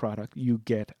purchases that product, you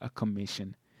get a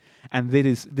commission. And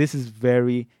this is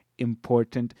very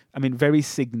important, very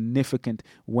significant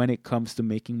when it comes to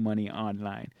making money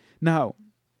online. Now,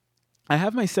 I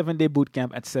have my 7-day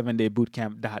bootcamp at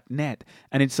 7daybootcamp.net,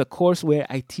 and it's a course where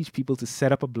I teach people to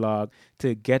set up a blog,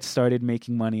 to get started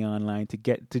making money online,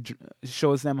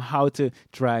 shows them how to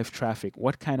drive traffic,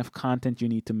 what kind of content you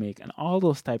need to make, and all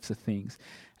those types of things.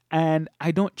 and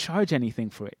I don't charge anything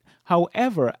for it.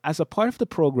 However, as a part of the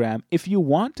program, if you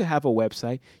want to have a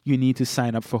website, you need to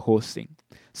sign up for hosting.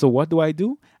 So what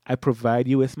do? I provide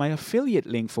you with my affiliate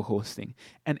link for hosting.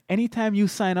 And anytime you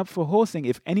sign up for hosting,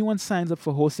 if anyone signs up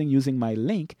for hosting using my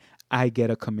link, I get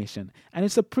a commission. And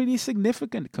it's a pretty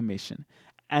significant commission.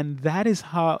 And that is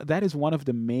one of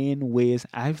the main ways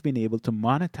I've been able to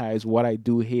monetize what I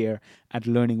do here at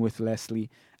Learning with Leslie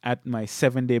at my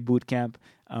 7-day bootcamp.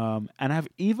 And I've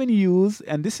even used,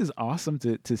 and this is awesome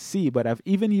to see, but I've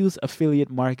even used affiliate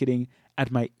marketing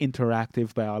at my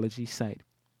interactive biology site,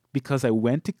 because I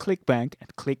went to ClickBank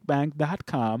at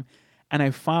clickbank.com and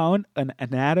I found an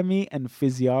anatomy and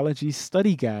physiology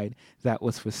study guide that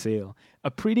was for sale.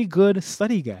 A pretty good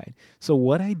study guide. So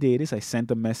what I did is I sent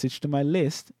a message to my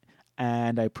list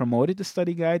and I promoted the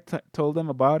study guide, told them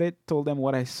about it, told them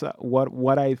what I saw,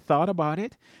 what I thought about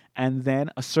it, and then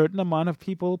a certain amount of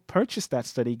people purchased that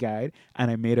study guide,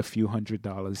 and I made a few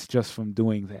 $100s just from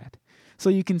doing that. So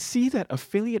you can see that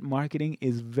affiliate marketing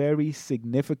is very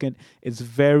significant. It's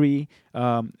very,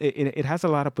 it has a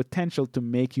lot of potential to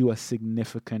make you a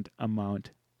significant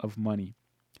amount of money.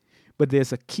 But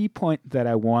there's a key point that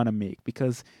I want to make,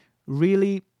 because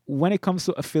really, when it comes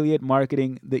to affiliate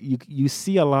marketing, that you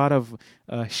see a lot of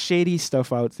shady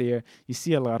stuff out there. You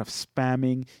see a lot of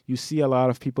spamming. You see a lot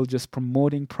of people just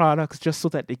promoting products just so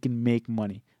that they can make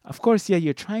money. Of course, yeah,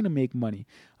 you're trying to make money,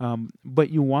 but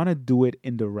you want to do it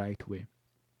in the right way.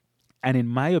 And in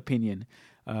my opinion,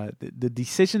 the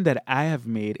decision that I have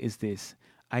made is this: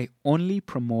 I only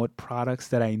promote products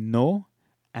that I know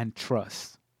and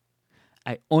trust.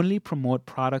 I only promote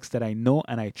products that I know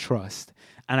and I trust.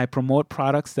 And I promote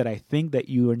products that I think that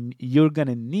you're going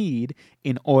to need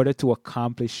in order to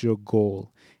accomplish your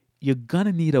goal. You're going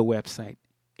to need a website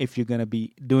if you're going to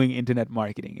be doing internet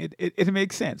marketing. It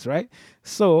makes sense, right?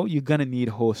 So you're going to need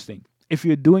hosting. If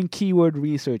you're doing keyword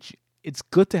research, it's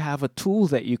good to have a tool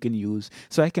that you can use.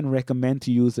 So I can recommend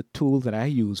to use the tool that I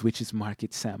use, which is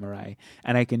Market Samurai.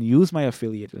 And I can use my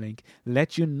affiliate link,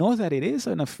 let you know that it is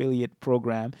an affiliate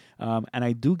program, and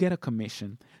I do get a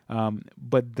commission.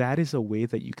 But that is a way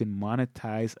that you can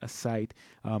monetize a site,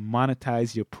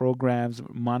 monetize your programs,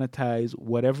 monetize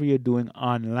whatever you're doing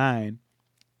online.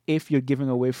 If you're giving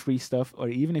away free stuff, or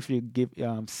even if you're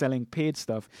selling paid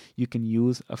stuff, you can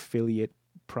use affiliate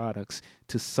products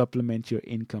to supplement your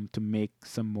income to make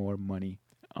some more money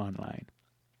online.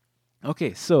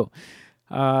 Okay, so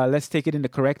let's take it in the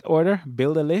correct order.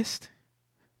 Build a list,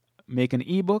 make an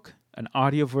ebook, an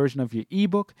audio version of your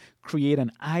ebook, create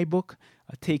an iBook,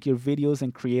 take your videos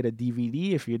and create a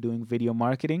DVD if you're doing video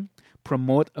marketing,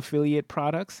 promote affiliate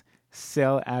products,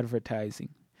 sell advertising.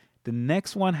 The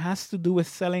next one has to do with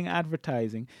selling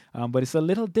advertising, but it's a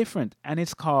little different, and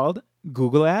it's called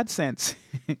Google AdSense.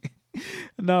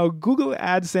 Now, Google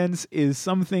AdSense is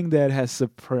something that has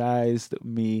surprised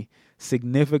me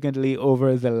significantly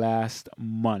over the last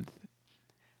month.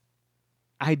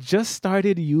 I just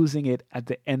started using it at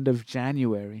the end of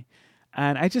January,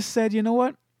 and I just said, you know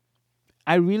what?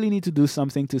 I really need to do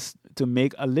something to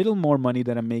make a little more money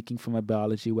than I'm making from a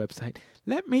biology website.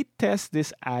 Let me test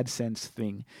this AdSense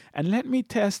thing, and let me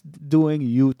test doing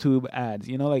YouTube ads.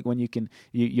 You know, like when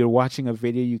you're watching a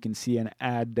video, you can see an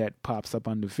ad that pops up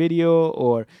on the video,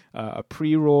 or a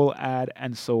pre-roll ad,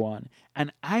 and so on.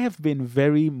 And I have been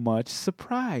very much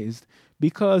surprised,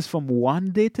 because from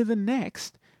one day to the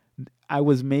next,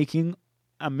 I'm making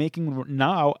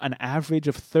now an average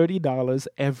of $30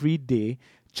 every day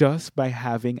just by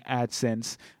having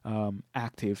AdSense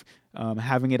active,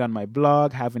 having it on my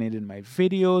blog, having it in my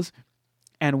videos.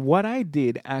 And what I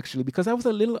did, actually, because I was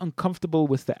a little uncomfortable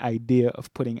with the idea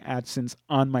of putting AdSense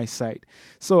on my site,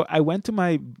 so I went to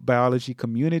my biology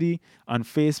community on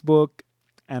Facebook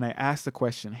and I asked the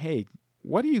question, hey,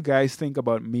 what do you guys think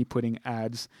about me putting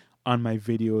ads on my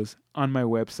videos, on my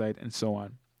website, and so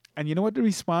on? And you know what the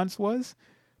response was?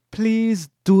 Please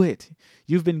do it.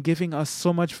 You've been giving us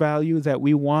so much value that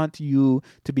we want you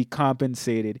to be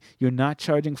compensated. You're not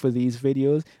charging for these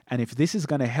videos. And if this is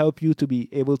going to help you to be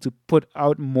able to put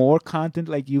out more content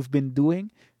like you've been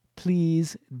doing,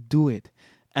 please do it.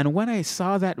 And when I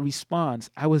saw that response,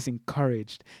 I was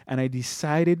encouraged. And I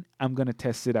decided I'm going to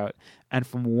test it out. And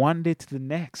from one day to the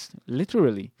next,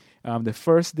 literally, the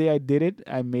first day I did it,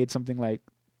 I made something like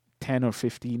 $10 or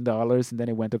 $15, and then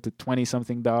it went up to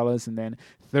 $20-something, and then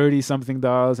 $30-something,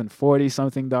 and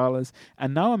 $40-something.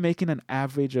 And now I'm making an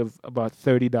average of about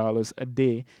 $30 a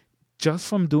day just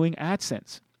from doing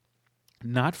AdSense,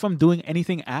 not from doing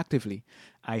anything actively.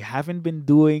 I haven't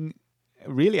done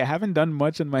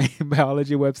much on my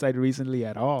biology website recently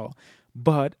at all.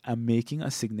 but I'm making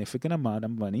a significant amount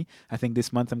of money. I think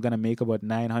this month I'm going to make about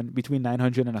between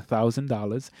 $900 and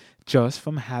 $1,000 just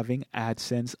from having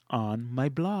AdSense on my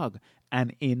blog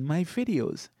and in my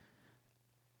videos.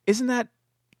 Doesn't that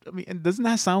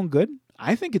sound good?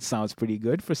 I think it sounds pretty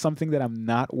good for something that I'm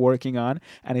not working on,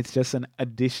 and it's just an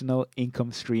additional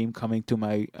income stream coming to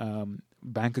my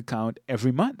bank account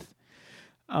every month.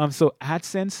 So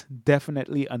AdSense,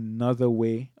 definitely another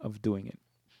way of doing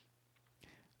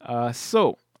it.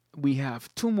 So we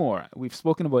have 2 more. We've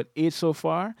spoken about 8 so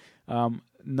far.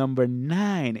 Number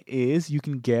 9 is you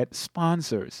can get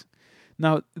sponsors.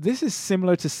 Now, this is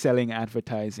similar to selling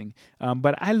advertising,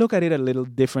 but I look at it a little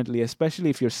differently,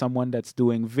 especially if you're someone that's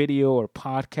doing video or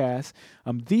podcasts.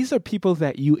 These are people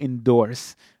that you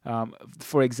endorse.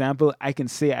 For example, I can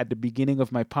say at the beginning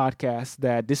of my podcast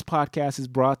that this podcast is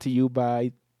brought to you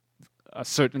by a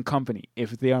certain company,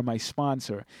 if they are my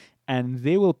sponsor, and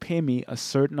they will pay me a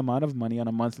certain amount of money on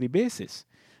a monthly basis.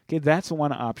 Okay, that's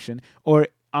one option. Or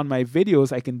on my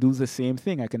videos, I can do the same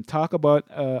thing. I can talk about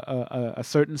a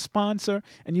certain sponsor,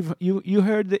 and you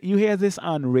hear this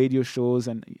on radio shows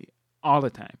and all the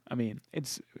time. I mean,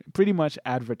 it's pretty much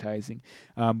advertising,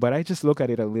 but I just look at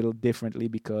it a little differently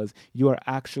because you are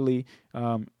actually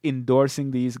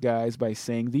endorsing these guys by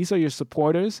saying these are your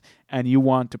supporters, and you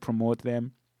want to promote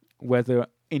them, whether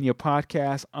in your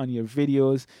podcast, on your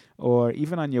videos, or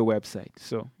even on your website.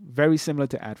 So very similar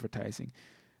to advertising,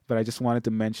 but I just wanted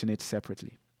to mention it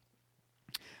separately.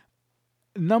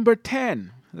 Number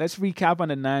 10. Let's recap on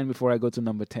the 9 before I go to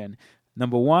number 10.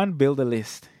 Number 1, build a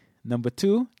list. Number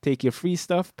 2, take your free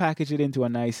stuff, package it into a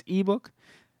nice ebook.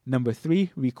 Number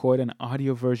 3, record an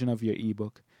audio version of your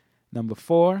ebook. Number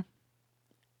 4,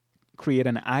 create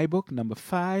an iBook. Number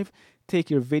 5, take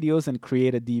your videos and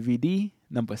create a DVD.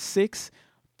 Number 6,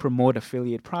 promote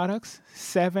affiliate products.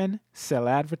 7, sell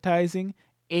advertising.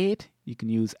 8, you can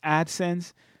use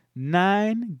AdSense.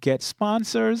 9, get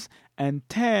sponsors. And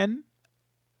 10,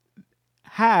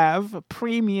 have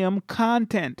premium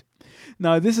content.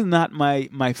 Now, this is not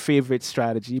my favorite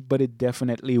strategy, but it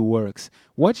definitely works.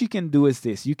 What you can do is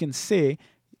this. You can say,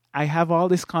 I have all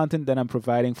this content that I'm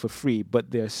providing for free,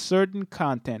 but there's certain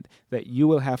content that you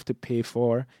will have to pay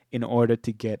for in order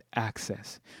to get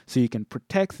access. So you can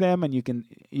protect them, and you can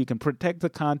protect the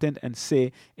content and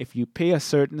say, if you pay a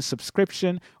certain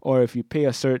subscription or if you pay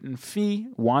a certain fee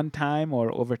one time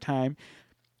or over time,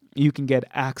 you can get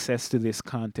access to this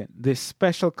content, this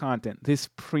special content, this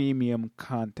premium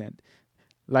content.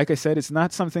 Like I said, it's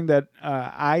not something that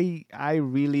I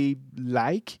really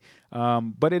like,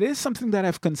 but it is something that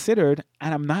I've considered,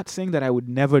 and I'm not saying that I would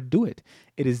never do it.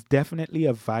 It is definitely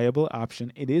a viable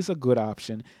option. It is a good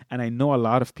option, and I know a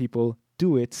lot of people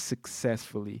do it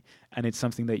successfully, and it's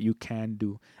something that you can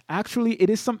do. Actually, it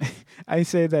is something, I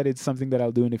say that it's something that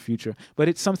I'll do in the future, but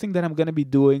it's something that I'm going to be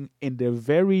doing in the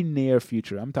very near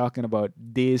future. I'm talking about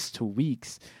days to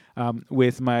weeks.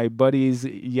 With my buddies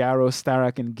Yaro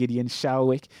Starak and Gideon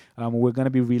Shalwick. We're going to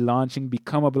be relaunching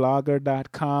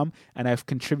becomeablogger.com, and I've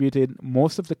contributed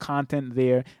most of the content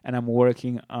there, and I'm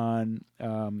working on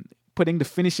putting the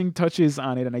finishing touches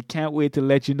on it, and I can't wait to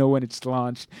let you know when it's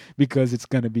launched because it's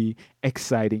going to be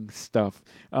exciting stuff.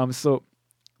 So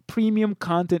premium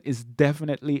content is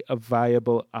definitely a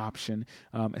viable option,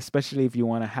 especially if you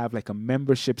want to have like a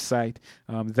membership site.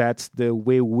 That's the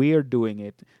way we're doing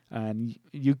it, and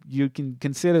you can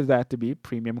consider that to be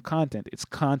premium content. It's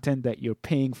content that you're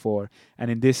paying for,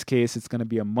 and in this case, it's going to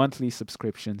be a monthly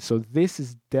subscription. So this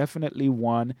is definitely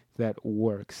one that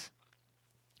works.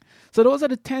 So those are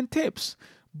the 10 tips.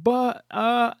 But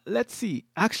let's see.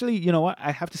 Actually, you know what?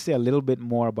 I have to say a little bit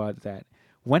more about that.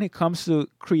 When it comes to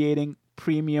creating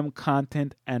premium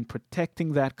content and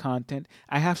protecting that content,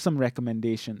 I have some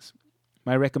recommendations.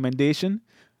 My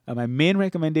main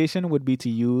recommendation would be to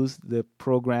use the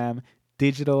program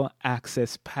Digital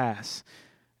Access Pass.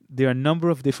 There are a number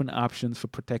of different options for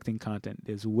protecting content.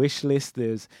 There's Wishlist,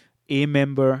 there's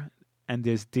A-Member, and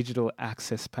there's Digital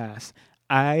Access Pass.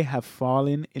 I have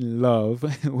fallen in love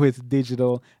with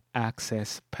Digital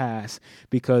Access Pass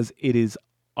because it is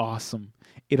awesome.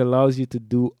 It allows you to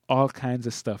do all kinds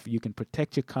of stuff. You can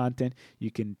protect your content.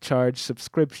 You can charge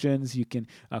subscriptions. You can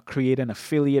create an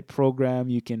affiliate program.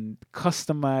 You can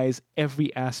customize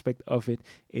every aspect of it.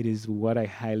 It is what I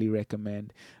highly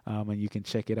recommend, and you can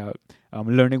check it out.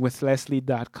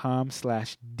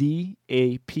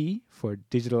 learningwithleslie.com/DAP for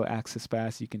Digital Access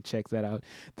Pass. You can check that out.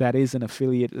 That is an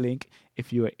affiliate link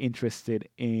if you are interested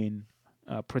in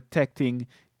protecting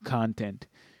content.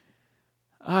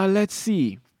 Let's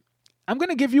see. I'm going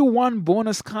to give you one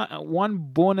bonus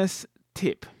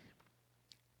tip.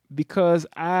 because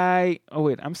I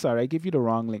gave you the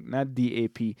wrong link, not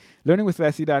DAP.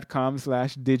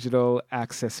 Learningwithleslie.com/digital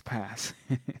access pass.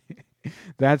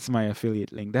 That's my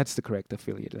affiliate link. That's the correct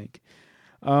affiliate link.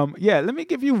 Let me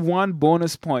give you one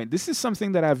bonus point. This is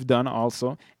something that I've done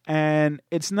also, and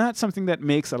it's not something that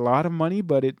makes a lot of money,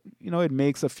 but it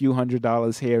makes a few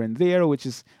 $100s here and there, which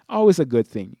is always a good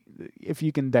thing. If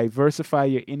you can diversify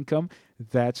your income,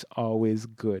 that's always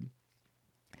good.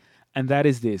 And that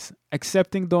is this: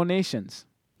 accepting donations.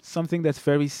 Something that's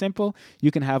very simple. You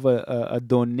can have a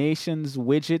donations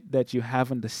widget that you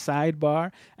have on the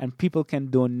sidebar, and people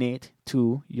can donate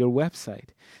to your website.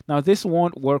 Now, this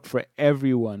won't work for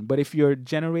everyone, but if you're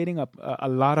generating a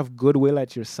lot of goodwill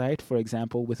at your site, for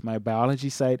example, with my biology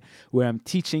site, where I'm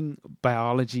teaching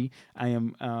biology, I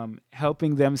am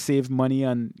helping them save money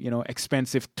on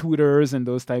expensive tutors and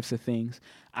those types of things.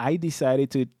 I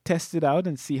decided to test it out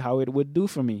and see how it would do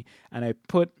for me, and I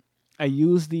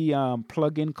use the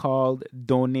plugin called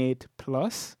Donate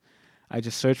Plus. I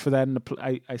just searched for that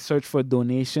I searched for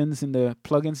donations in the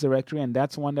plugins directory, and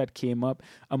that's one that came up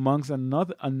amongst a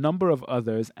number of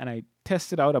others. And I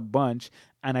tested out a bunch,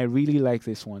 and I really like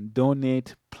this one,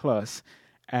 Donate Plus.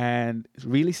 And it's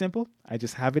really simple. I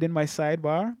just have it in my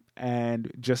sidebar,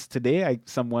 and just today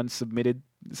someone donated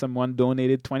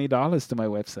 $20 to my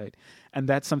website. And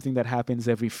that's something that happens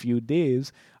every few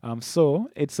days. So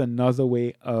it's another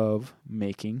way of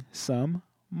making some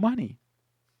money.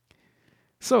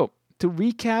 So to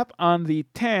recap on the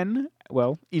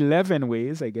 11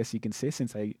 ways, I guess you can say,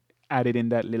 since I added in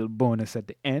that little bonus at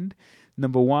the end.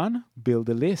 Number 1, build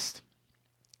a list.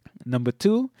 Number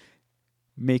 2,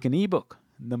 make an ebook.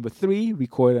 Number 3,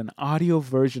 record an audio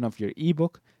version of your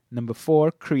ebook. Number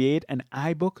 4, create an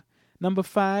iBook. Number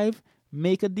 5,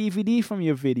 make a DVD from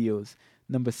your videos.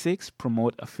 Number 6,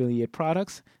 promote affiliate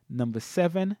products. Number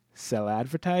 7, sell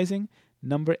advertising.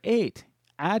 Number 8,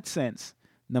 AdSense.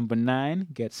 Number 9,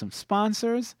 get some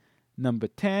sponsors. Number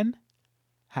 10,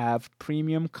 have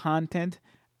premium content.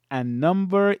 And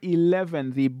number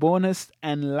 11, the bonus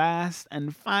and last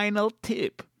and final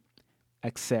tip,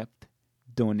 accept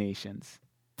donations.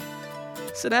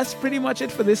 So that's pretty much it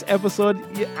for this episode.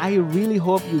 I really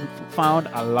hope you found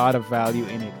a lot of value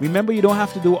in it. Remember, you don't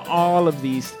have to do all of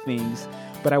these things,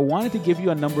 but I wanted to give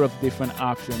you a number of different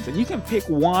options. And you can pick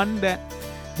one that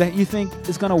you think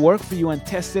is going to work for you and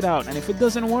test it out. And if it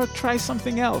doesn't work, try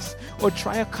something else or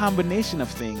try a combination of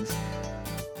things.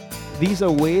 These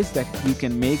are ways that you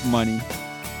can make money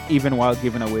even while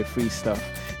giving away free stuff.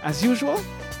 As usual,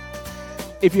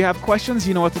 if you have questions,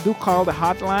 you know what to do. Call the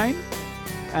hotline.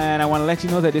 And I want to let you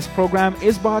know that this program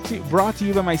is brought to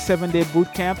you by my 7-day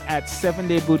bootcamp at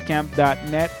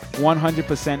 7daybootcamp.net,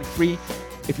 100% free.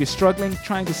 If you're struggling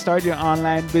trying to start your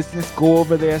online business, go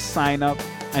over there, sign up,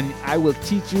 and I will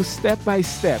teach you step by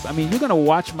step. I mean, you're going to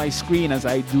watch my screen as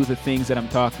I do the things that I'm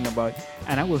talking about,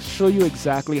 and I will show you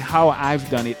exactly how I've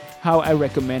done it, how I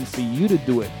recommend for you to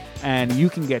do it, and you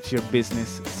can get your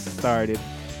business started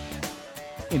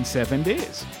in 7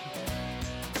 days.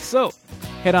 So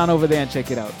head on over there and check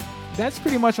it out. That's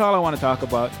pretty much all I want to talk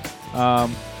about.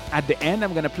 At the end,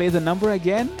 I'm going to play the number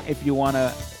again. If you want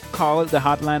to call the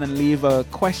hotline and leave a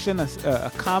question,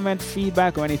 a comment,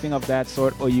 feedback, or anything of that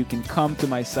sort, or you can come to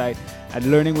my site at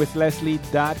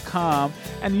learningwithleslie.com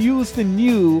and use the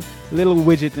new little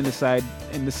widget in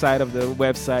the side of the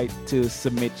website to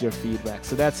submit your feedback.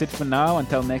 So that's it for now.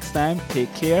 Until next time,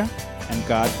 take care and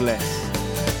God bless.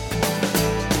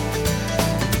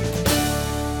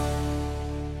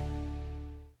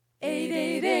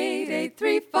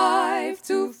 888-835